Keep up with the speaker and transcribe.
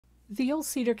The old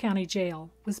Cedar County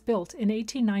Jail was built in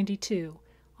 1892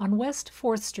 on West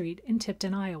 4th Street in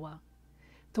Tipton, Iowa.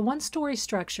 The one-story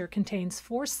structure contains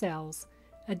 4 cells,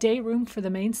 a day room for the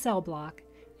main cell block,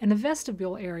 and a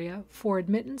vestibule area for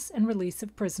admittance and release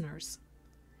of prisoners.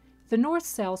 The north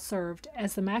cell served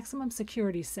as the maximum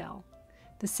security cell.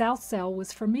 The south cell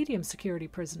was for medium security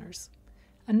prisoners.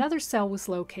 Another cell was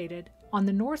located on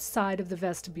the north side of the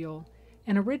vestibule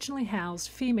and originally housed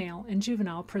female and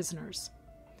juvenile prisoners.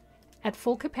 At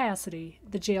full capacity,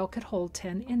 the jail could hold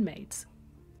 10 inmates.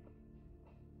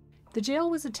 The jail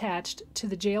was attached to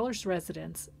the jailer's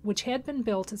residence, which had been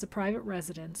built as a private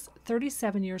residence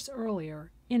 37 years earlier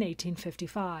in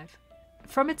 1855.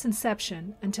 From its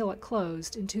inception until it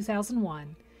closed in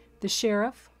 2001, the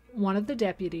sheriff, one of the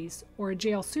deputies, or a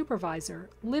jail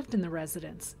supervisor lived in the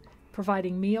residence,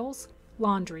 providing meals,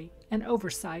 laundry, and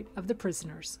oversight of the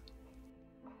prisoners.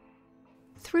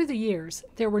 Through the years,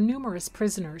 there were numerous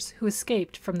prisoners who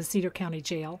escaped from the Cedar County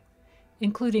Jail,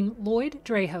 including Lloyd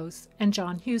Drehos and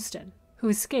John Houston, who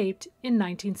escaped in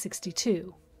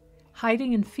 1962,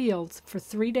 hiding in fields for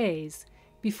 3 days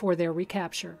before their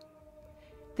recapture.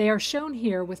 They are shown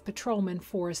here with Patrolman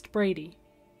Forrest Brady.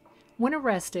 When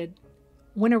arrested,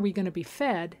 "When are we going to be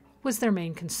fed?" was their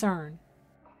main concern.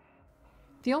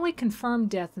 The only confirmed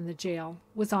death in the jail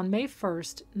was on May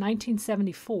 1,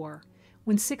 1974,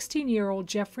 when 16-year-old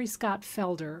Jeffrey Scott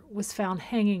Felder was found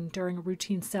hanging during a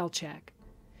routine cell check.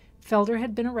 Felder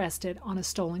had been arrested on a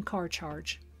stolen car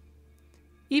charge.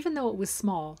 Even though it was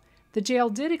small, the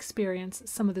jail did experience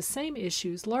some of the same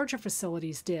issues larger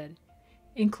facilities did,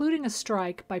 including a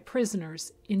strike by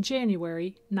prisoners in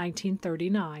January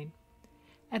 1939.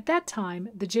 At that time,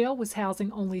 the jail was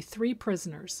housing only 3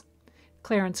 prisoners,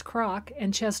 Clarence Kroc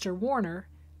and Chester Warner,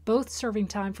 both serving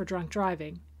time for drunk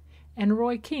driving, and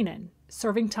Roy Keenan,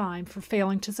 serving time for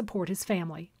failing to support his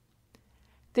family.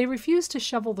 They refused to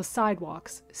shovel the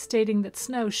sidewalks, stating that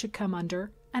snow should come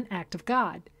under an act of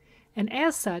God, and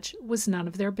as such was none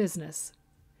of their business.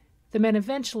 The men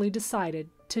eventually decided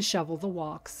to shovel the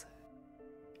walks.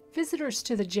 Visitors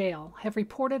to the jail have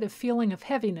reported a feeling of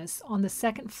heaviness on the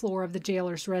 2nd floor of the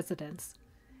jailer's residence.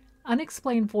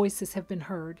 Unexplained voices have been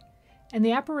heard, and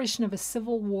the apparition of a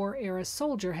Civil War-era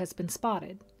soldier has been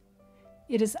spotted.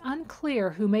 It is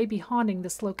unclear who may be haunting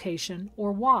this location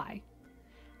or why.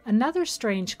 Another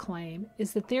strange claim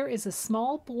is that there is a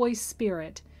small boy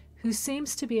spirit who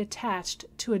seems to be attached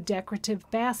to a decorative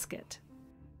basket.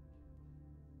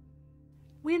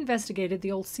 We investigated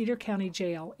the old Cedar County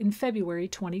Jail in February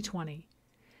 2020.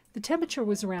 The temperature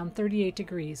was around 38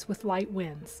 degrees with light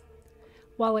winds.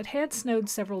 While it had snowed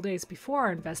several days before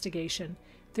our investigation,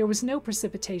 there was no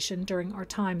precipitation during our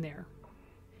time there.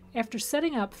 After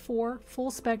setting up 4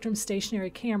 full-spectrum stationary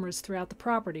cameras throughout the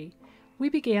property, we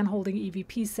began holding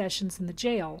EVP sessions in the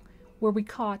jail, where we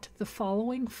caught the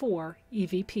following 4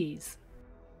 EVPs.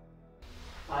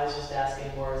 I was just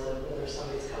asking more as if whether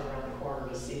somebody's coming around the corner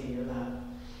to see me or not.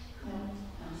 No,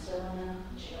 I'm still in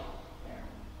the jail there.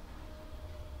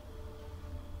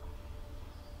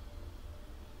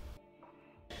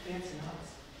 Fancy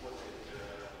nuts.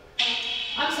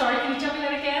 I'm sorry, can you tell me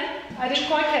that again? I didn't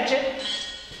quite catch it.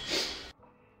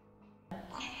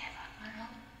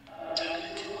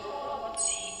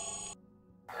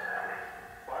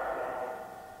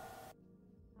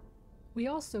 We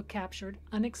also captured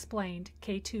unexplained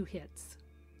K2 hits.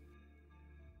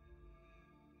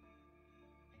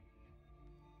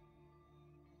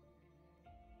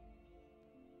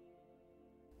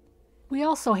 We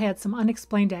also had some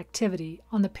unexplained activity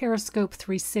on the Periscope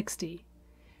 360.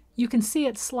 You can see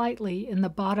it slightly in the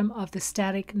bottom of the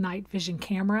static night vision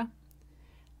camera.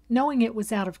 Knowing it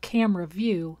was out of camera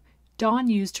view, Dawn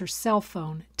used her cell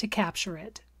phone to capture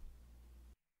it.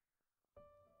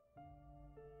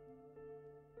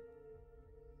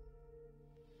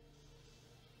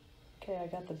 Okay, I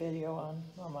got the video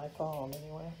on my phone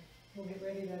anyway. We'll get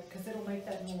ready to, because it'll make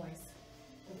that noise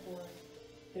before.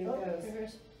 There it goes. There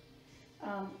goes.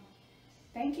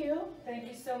 Thank you. Thank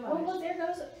you so much. Oh, well, there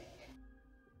goes.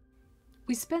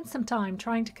 We spent some time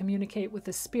trying to communicate with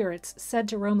the spirits said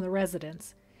to roam the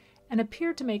residence, and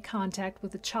appeared to make contact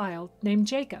with a child named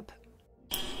Jacob.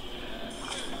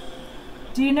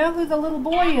 Do you know who the little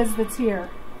boy is that's here?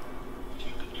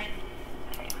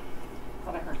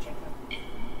 Thought I heard Jacob.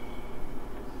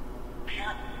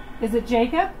 Is it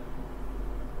Jacob?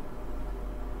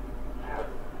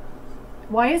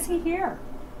 Why is he here?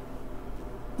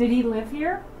 Did he live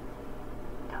here?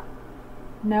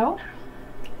 No?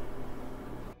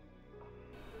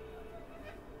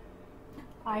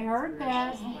 I heard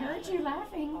that. I heard you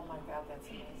laughing. Oh my God, that's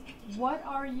amazing. What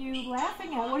are you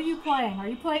laughing at? What are you playing? Are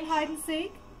you playing hide and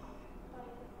seek?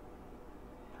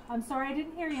 I'm sorry, I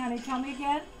didn't hear you, honey. Tell me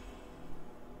again.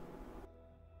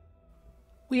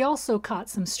 We also caught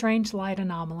some strange light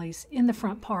anomalies in the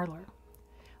front parlor.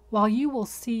 While you will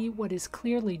see what is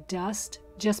clearly dust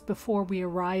just before we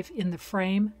arrive in the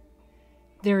frame,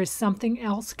 there is something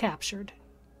else captured.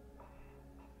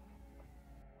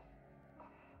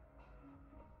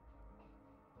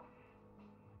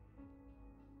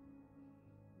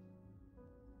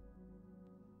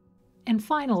 And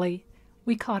finally,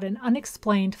 we caught an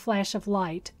unexplained flash of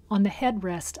light on the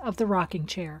headrest of the rocking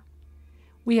chair.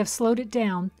 We have slowed it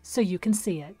down so you can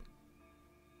see it.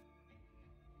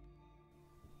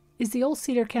 Is the old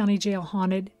Cedar County Jail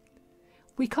haunted?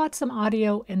 We caught some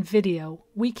audio and video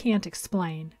we can't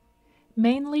explain,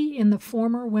 mainly in the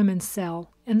former women's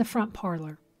cell and the front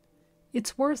parlor.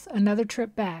 It's worth another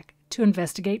trip back to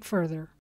investigate further.